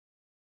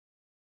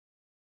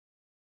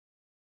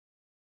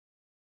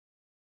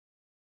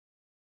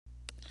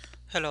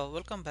Hello,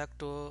 welcome back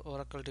to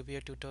Oracle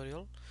DBA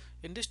tutorial.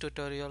 In this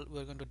tutorial,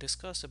 we're going to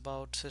discuss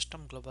about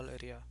system global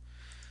area.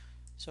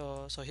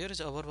 So here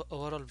is our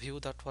overall view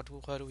that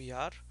where we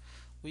are.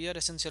 We are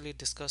essentially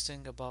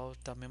discussing about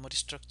the memory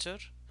structure,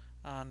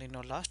 and in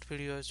our last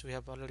videos, we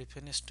have already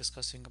finished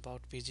discussing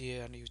about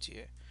PGA and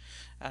UGA.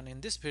 And in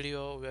this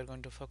video, we are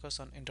going to focus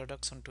on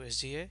introduction to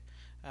SGA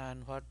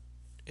and what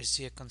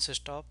SGA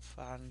consists of,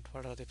 and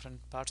what are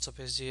different parts of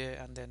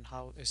SGA, and then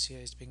how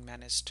SGA is being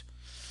managed.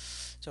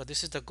 So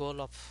this is the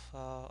goal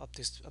of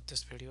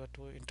this video,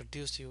 to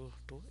introduce you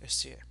to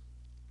SGA.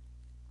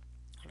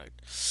 Right.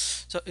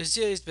 So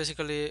SGA is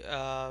basically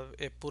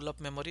a pull-up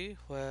memory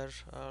where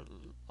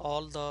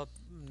all the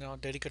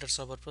dedicated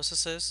server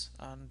processes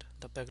and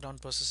the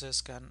background processes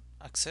can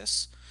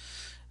access.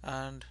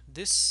 And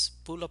this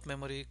pull-up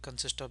memory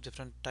consists of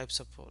different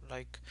types of pool.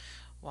 Like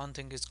one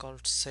thing is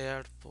called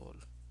shared pool.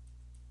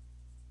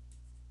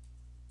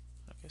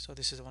 Okay, so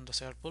this is one, the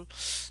shared pool.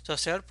 So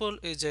shared pool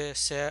is a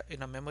share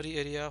in a memory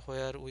area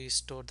where we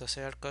store the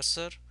shared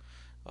cursor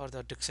or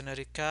the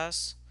dictionary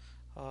cache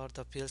or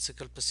the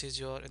PL/SQL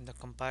procedure in the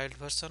compiled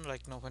version.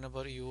 Like now,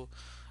 whenever you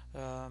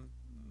um,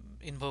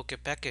 invoke a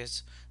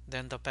package,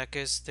 then the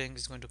package thing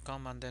is going to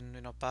come, and then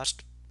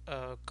past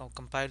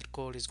compiled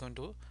code is going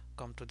to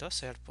come to the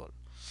shared pool.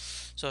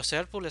 So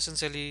shared pool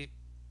essentially,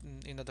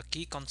 the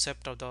key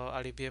concept of the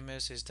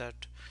RDBMS is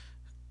that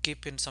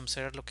keep in some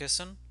shared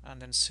location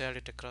and then share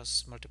it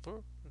across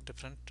multiple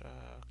different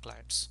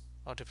clients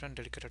or different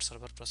dedicated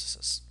server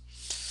processes.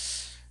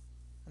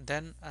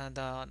 Then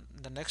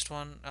the next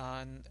one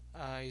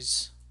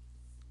is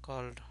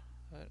called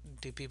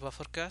DB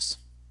buffer cache,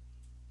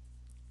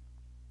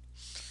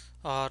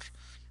 or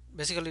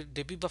basically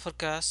DB buffer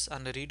cache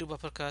and the redo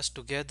buffer cache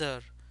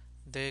together,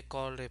 they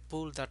call a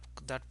pool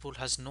that pool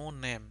has no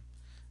name,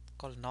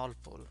 called null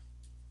pool.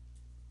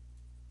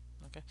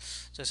 Okay,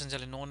 so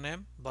essentially no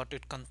name, but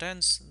it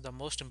contains the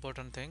most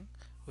important thing,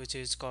 which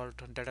is called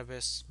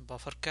database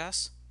buffer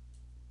cache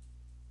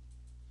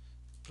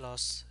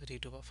plus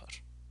redo buffer.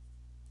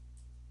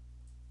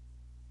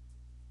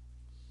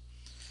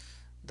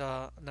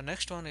 The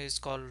next one is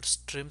called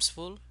streams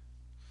pool.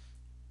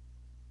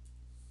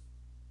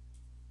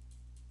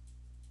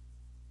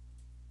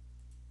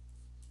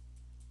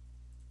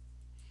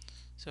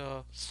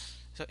 So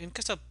in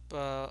case of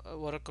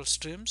Oracle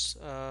Streams,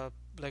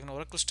 like an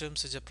Oracle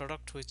Streams is a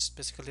product which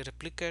basically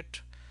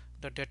replicate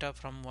the data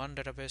from one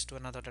database to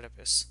another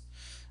database,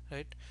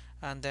 right?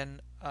 And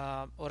then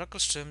Oracle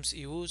Streams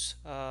use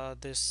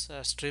this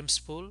Streams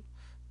pool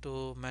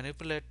to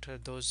manipulate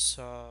those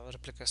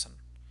replication,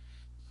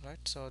 right?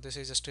 So this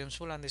is a Streams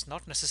pool, and it's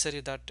not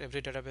necessary that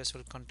every database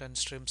will contain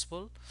Streams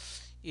pool.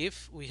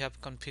 If we have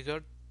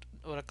configured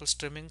Oracle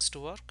streamings to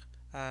work,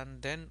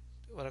 and then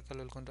Oracle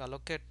will going to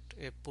allocate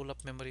a pool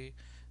of memory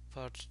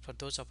for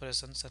those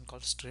operations and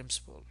called streams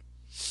pool.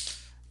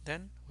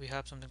 Then we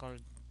have something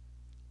called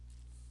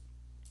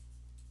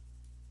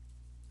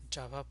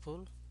Java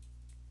pool.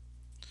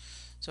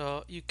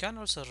 So you can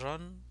also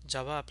run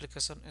Java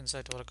application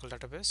inside Oracle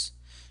database.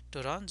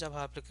 To run Java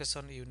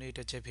application, you need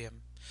a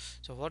JVM.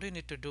 So what you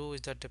need to do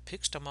is that the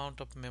fixed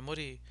amount of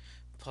memory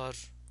for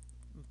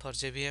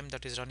JVM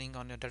that is running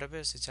on your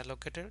database is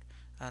allocated,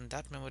 and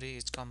that memory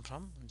is come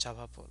from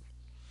Java pool.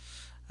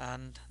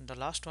 And the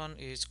last one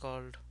is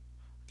called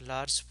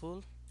large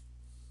pool.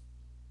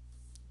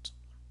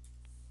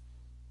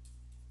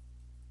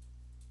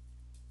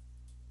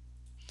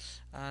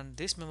 And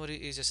this memory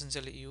is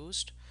essentially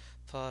used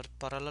for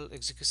parallel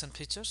execution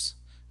features,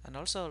 and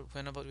also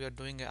whenever we are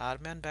doing a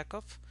rman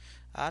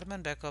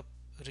backup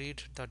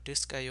read the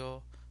disk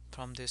IO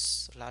from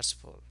this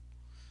large pool.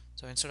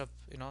 So instead of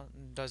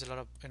does a lot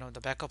of the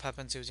backup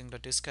happens using the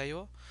disk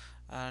IO,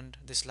 and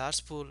this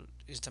large pool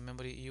is the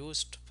memory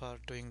used for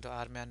doing the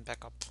rman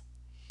backup.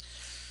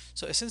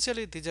 So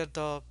essentially these are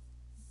the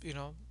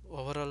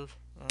overall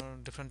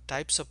different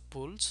types of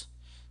pools.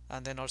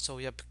 And then also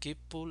we have keep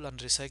pool and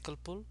recycle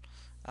pool.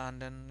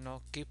 And then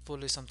keep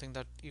pool is something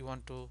that you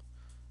want to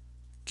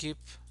keep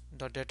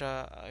the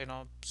data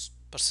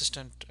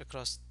persistent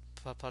across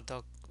for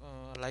the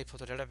life of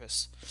the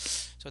database.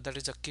 So that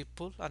is a keep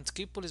pool, and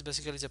keep pool is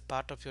basically a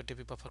part of your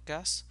DB buffer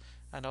cache.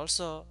 And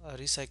also a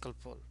recycle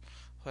pool,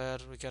 where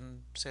we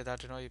can say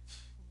that if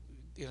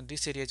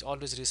this area is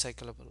always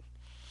recyclable.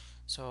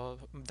 So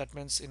that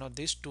means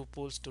these two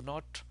pools do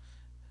not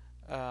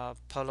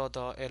follow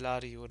the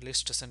LRU,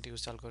 least recent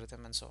used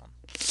algorithm, and so on.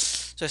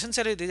 So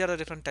essentially these are the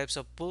different types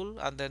of pool,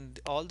 and then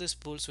all these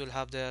pools will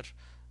have their,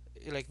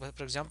 like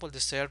for example, the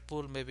shared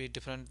pool may be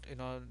different,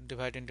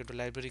 divided into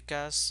library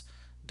cache,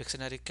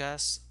 dictionary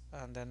cache,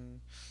 and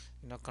then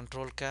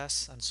control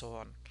cache, and so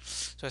on.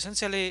 So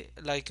essentially,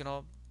 like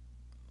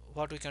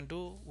what we can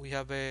do, we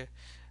have a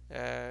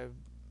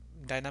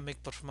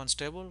dynamic performance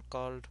table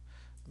called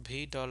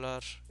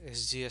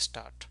 $SGA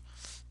start.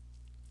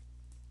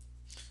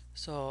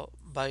 So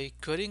by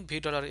querying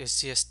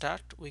 $SGA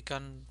start, we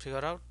can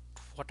figure out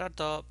what are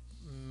the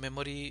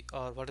memory,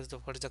 or what is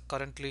the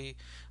currently,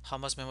 how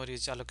much memory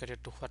is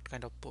allocated to what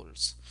kind of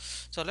pools.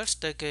 So let's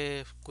take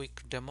a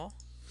quick demo.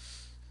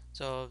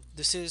 So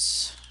this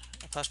is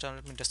first,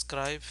 let me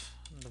describe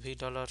the v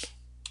dollar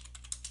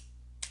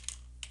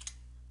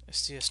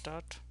SGA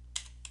start.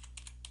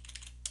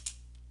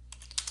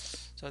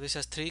 So this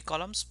has three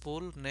columns: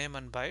 pool, name,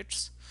 and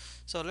bytes.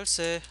 So let's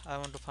say I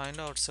want to find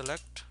out,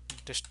 select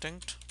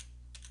distinct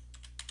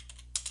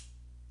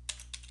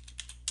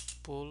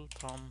pool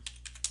from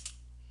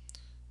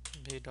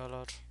v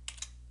dollar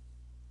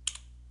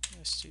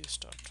SGA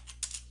start.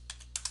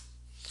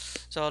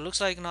 So it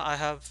looks like now I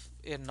have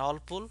a null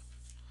pool,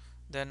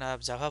 then I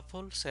have Java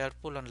pool, shared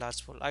pool, and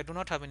large pool. I do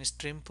not have any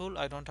stream pool,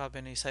 I don't have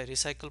any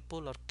recycle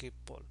pool or keep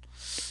pool.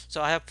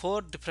 So I have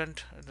four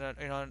different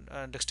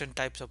distinct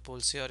types of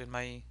pools here in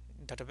my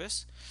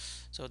database.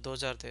 So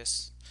those are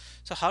this.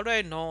 So how do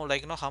I know,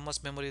 like, how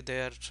much memory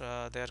they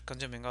are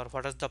consuming, or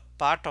what is the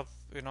part of,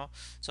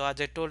 so as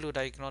I told you,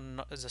 like,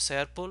 the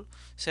share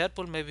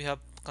pool maybe have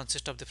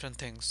consist of different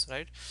things,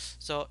 right?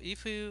 So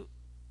if you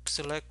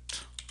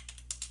select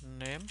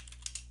name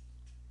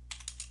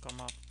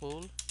comma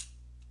pool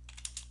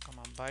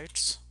comma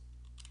bytes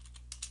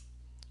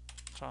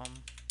from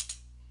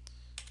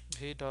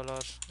v dollar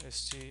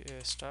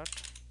SGA start,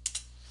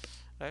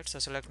 right? So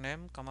select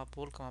name comma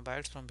pool comma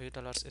bytes from v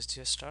dollar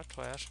SGA start,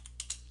 where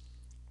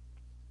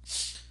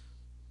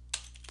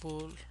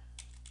pool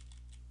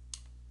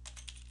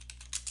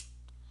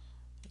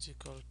is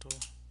equal to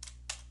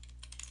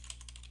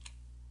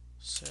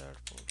shared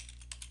pool.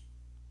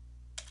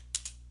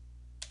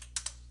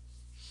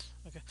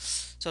 Okay,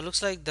 so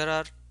looks like there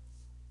are,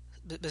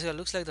 basically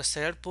looks like the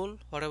shared pool,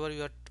 whatever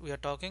we are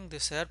talking, the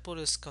shared pool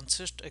is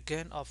consist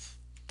again of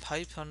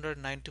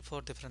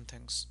 594 different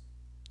things.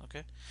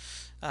 Okay,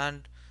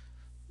 and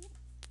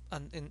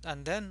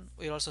and then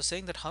we're also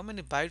saying that how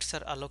many bytes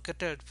are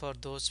allocated for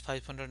those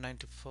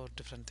 594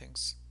 different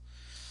things.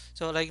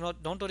 So, like,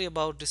 don't worry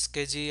about this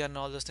kg and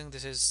all those things.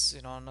 This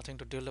is, nothing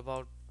to deal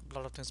about. A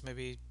lot of things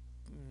maybe,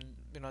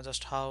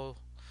 just how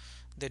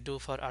they do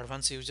for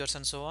advanced users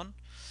and so on.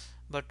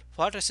 But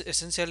what is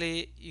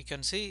essentially you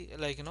can see,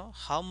 like,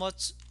 how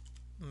much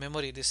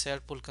memory this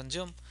shared pool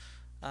consume,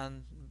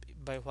 and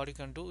by what you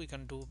can do, we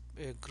can do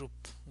a group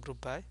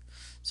by.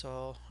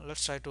 So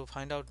let's try to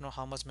find out,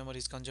 how much memory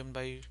is consumed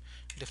by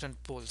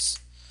different pools.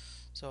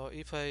 So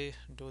if I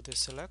do this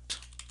select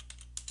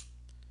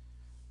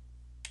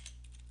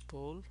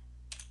pool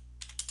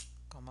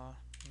comma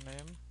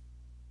name,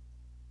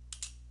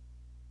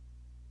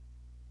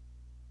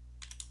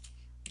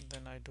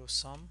 then I do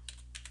sum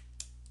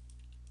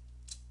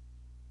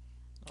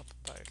of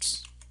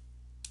bytes.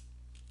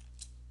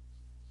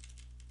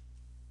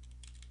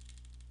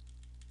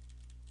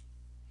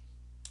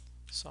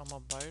 Sum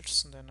of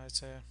bytes, then I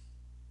say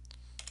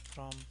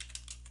from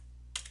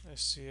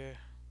SCA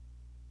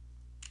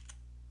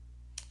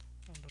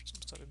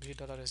v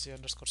dollar SCA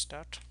underscore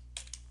stat.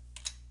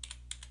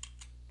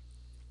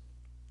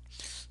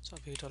 So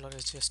v dollar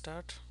SCA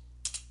start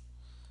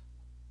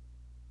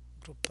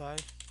group by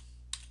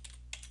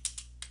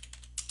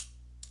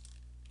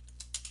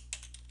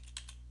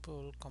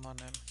pool comma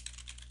name.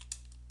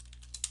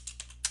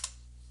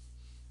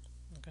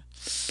 Okay,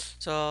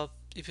 so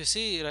if you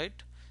see, right,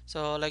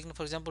 so like,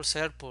 for example,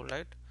 shared pool,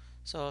 right?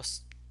 So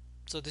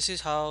this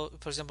is how,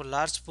 for example,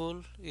 large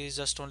pool is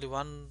just only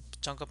one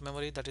chunk of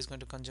memory that is going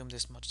to consume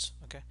this much.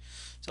 Okay,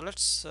 so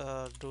let's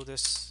do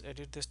this,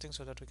 edit this thing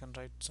so that we can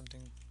write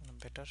something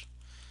better.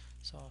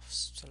 So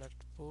select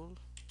pool.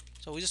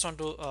 So we just want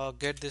to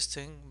get this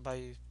thing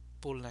by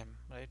pool name,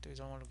 right? We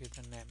don't want to give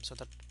a name, so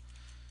that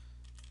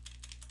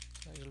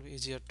it will be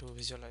easier to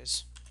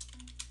visualize.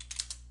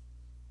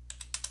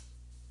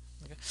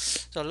 Okay,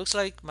 so it looks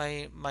like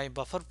my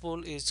buffer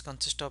pool is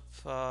consist of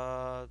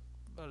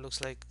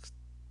looks like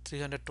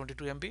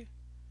 322 MB,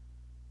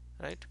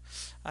 right?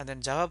 And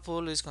then Java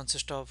pool is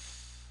consist of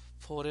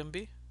 4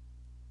 MB.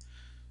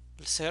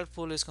 Shared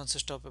pool is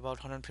consist of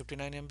about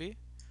 159 MB,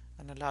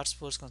 and a large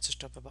pool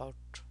consist of about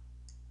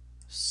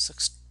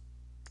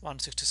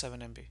 167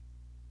 MB.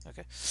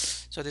 Okay,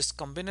 so this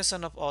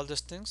combination of all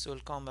these things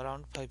will come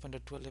around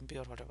 512 MB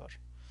or whatever.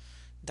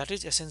 That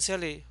is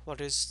essentially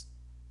what is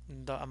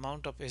the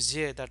amount of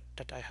SGA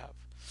that I have.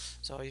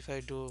 So if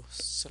I do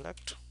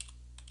select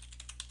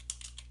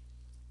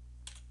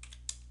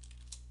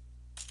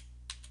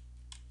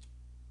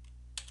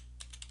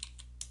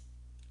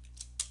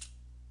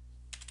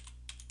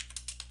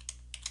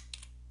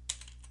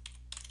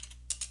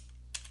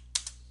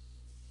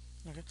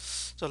okay,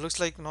 so it looks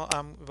like now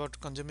I'm about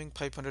consuming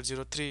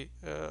 503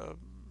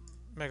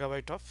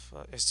 megabyte of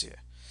SGA.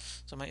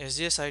 So my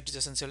SGA site is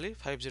essentially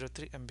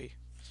 503 MB.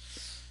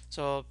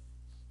 So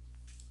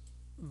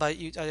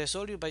as I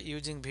told you, by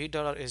using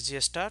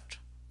v$SGA start,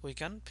 we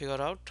can figure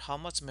out how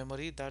much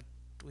memory that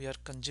we are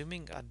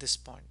consuming at this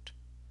point.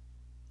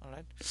 All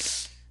right,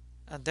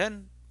 and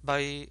then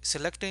by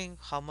selecting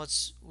how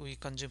much we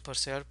consume per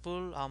share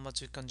pool, how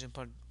much we consume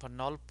per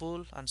null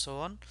pool, and so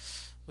on,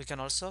 we can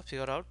also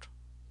figure out,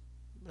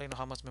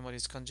 how much memory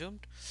is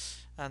consumed.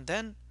 And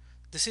then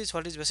this is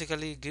what is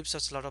basically gives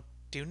us a lot of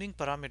tuning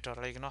parameter,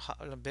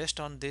 like, based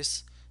on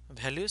this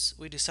values,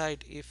 we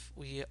decide if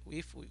we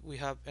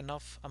have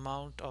enough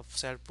amount of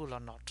shared pool or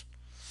not.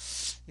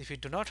 If we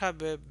do not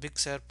have a big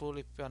shared pool,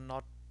 if we are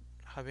not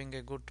having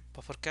a good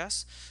buffer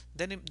cache,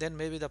 then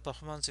maybe the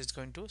performance is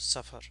going to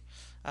suffer.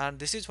 And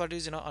this is what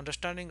is,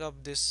 understanding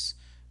of this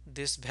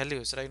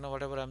values right now,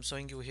 whatever I'm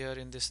showing you here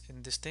in these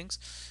things,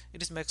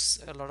 it is makes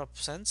a lot of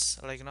sense,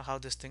 like how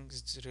this thing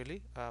is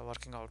really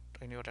working out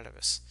in your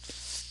database.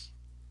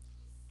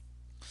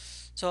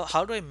 So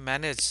how do I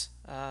manage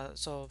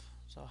so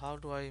how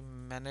do I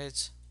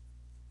manage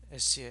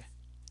SGA?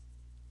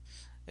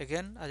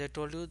 Again, as I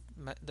told you,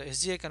 the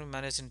SGA can be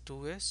managed in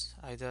two ways,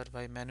 either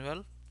by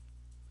manual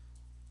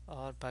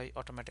or by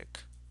automatic.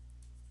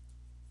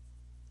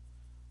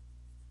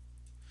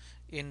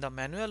 In the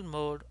manual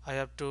mode, I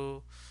have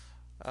to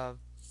uh,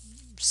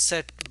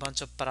 set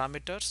bunch of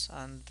parameters,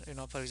 and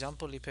for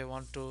example, if I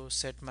want to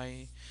set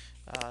my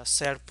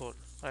shared pool,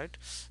 right?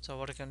 So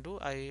what I can do,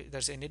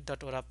 there's a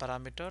init.ora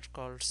parameter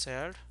called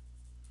shared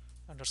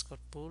underscore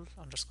pool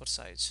underscore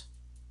size.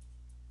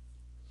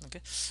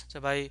 Okay,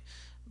 so by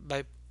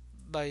by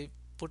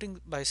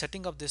by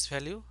setting up this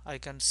value, I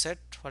can set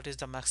what is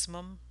the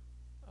maximum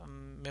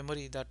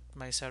memory that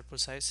my shared pool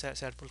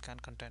can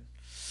contain.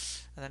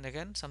 And then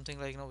again, something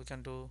like, we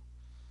can do,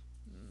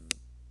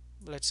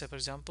 let's say for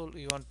example,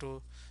 you want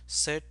to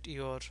set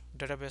your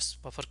database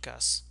buffer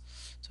cache.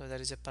 So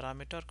there is a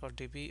parameter called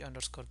db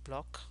underscore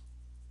block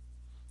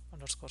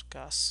underscore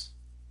cache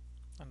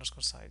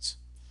underscore size.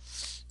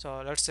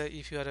 So let's say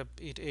if you are a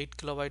 8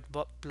 kilobyte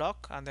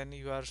block, and then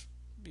your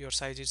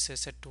size is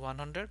set to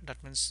 100,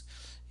 that means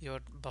your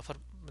buffer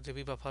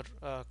db buffer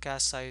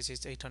cache size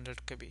is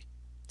 800 kb,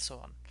 so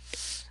on.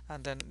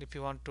 And then if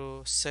you want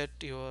to set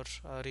your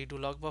redo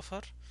log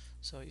buffer,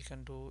 so you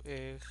can do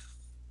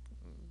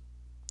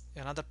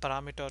another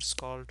parameters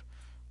called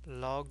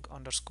log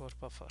underscore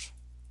buffer.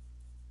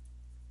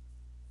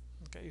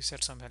 Okay, you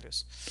set some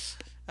values.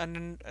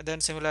 And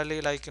then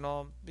similarly, like,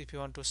 if you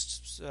want to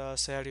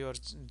share your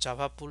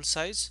java pool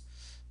size,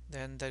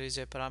 then there is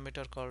a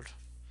parameter called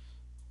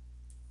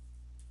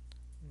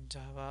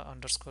java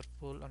underscore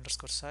pool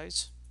underscore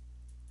size.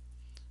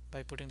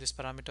 By putting this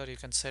parameter, you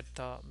can set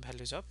the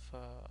values of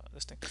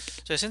this thing.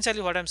 So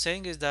essentially what I'm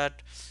saying is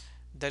that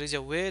there is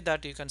a way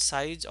that you can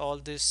size all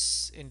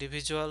these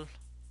individual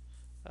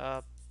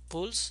uh,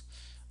 pools.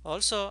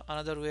 Also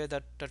another way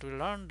that we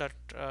learned, that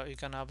you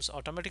can have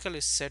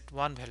automatically set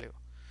one value,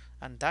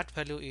 and that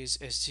value is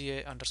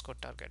SGA underscore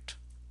target.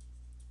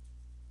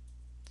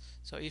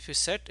 So if you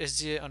set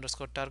SGA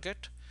underscore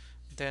target,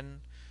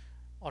 then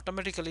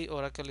automatically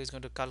Oracle is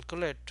going to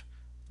calculate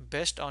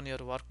based on your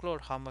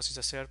workload how much is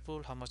the share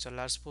pool, how much a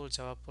large pool,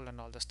 java pool, and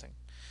all this thing.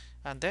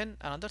 And then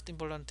another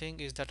important thing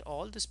is that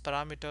all these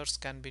parameters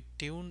can be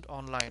tuned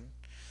online.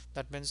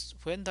 That means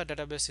when the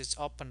database is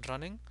up and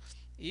running,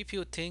 if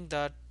you think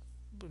that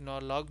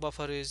log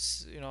buffer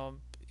is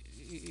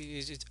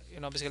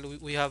basically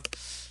we have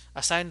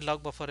assigned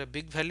log buffer a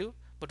big value,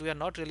 but we are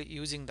not really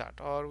using that,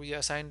 or we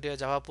assigned a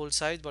java pool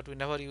size, but we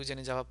never use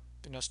any java,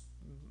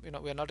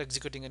 we are not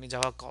executing any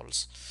java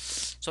calls.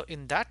 So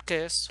in that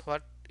case,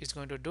 what it's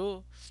going to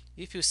do,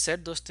 if you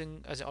set those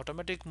things as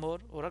automatic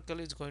mode, Oracle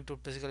is going to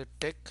basically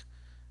take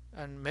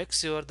and make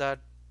sure that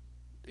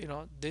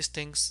these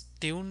things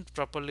tuned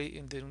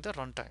properly during the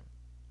runtime.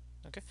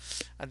 Okay,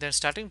 and then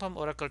starting from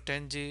Oracle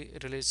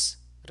 10G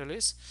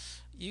release,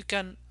 you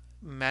can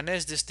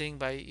manage this thing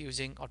by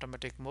using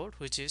automatic mode,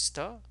 which is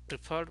the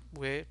preferred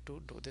way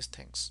to do these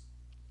things.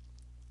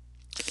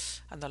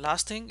 And the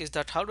last thing is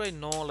that how do I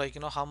know, like,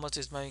 how much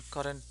is my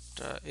current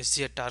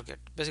SGA target?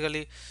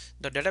 Basically,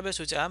 the database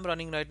which I am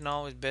running right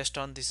now is based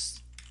on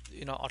this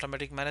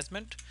automatic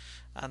management.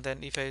 And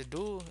then if I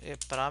do a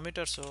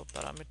parameter, so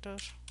parameter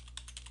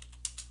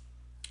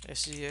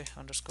SGA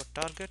underscore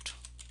target,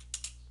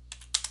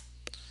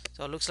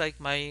 so it looks like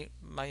my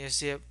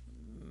SGA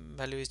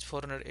value is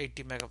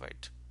 480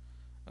 megabyte.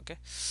 Okay,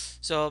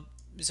 so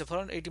it's a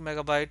 480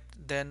 megabyte.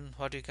 Then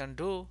what you can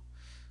do,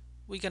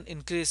 we can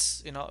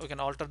increase, we can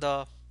alter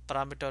the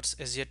parameters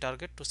SGA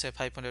target to say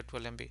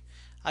 512 MB.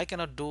 I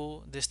cannot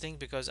do this thing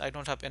because I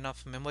don't have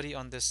enough memory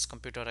on this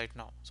computer right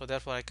now, so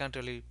therefore I can't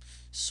really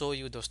show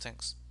you those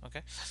things.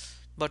 Okay,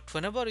 but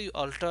whenever you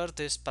alter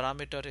this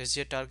parameter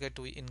SGA target,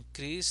 we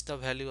increase the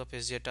value of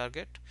SGA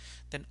target,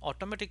 then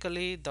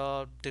automatically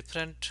the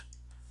different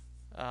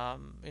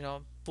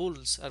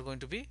pools are going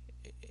to be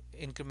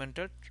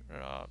incremented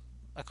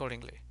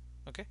accordingly.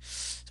 Okay,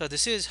 so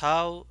this is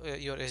how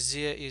your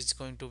SGA is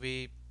going to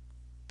be,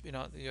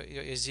 your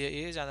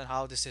SGA is, and then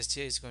how this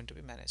SGA is going to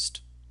be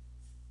managed.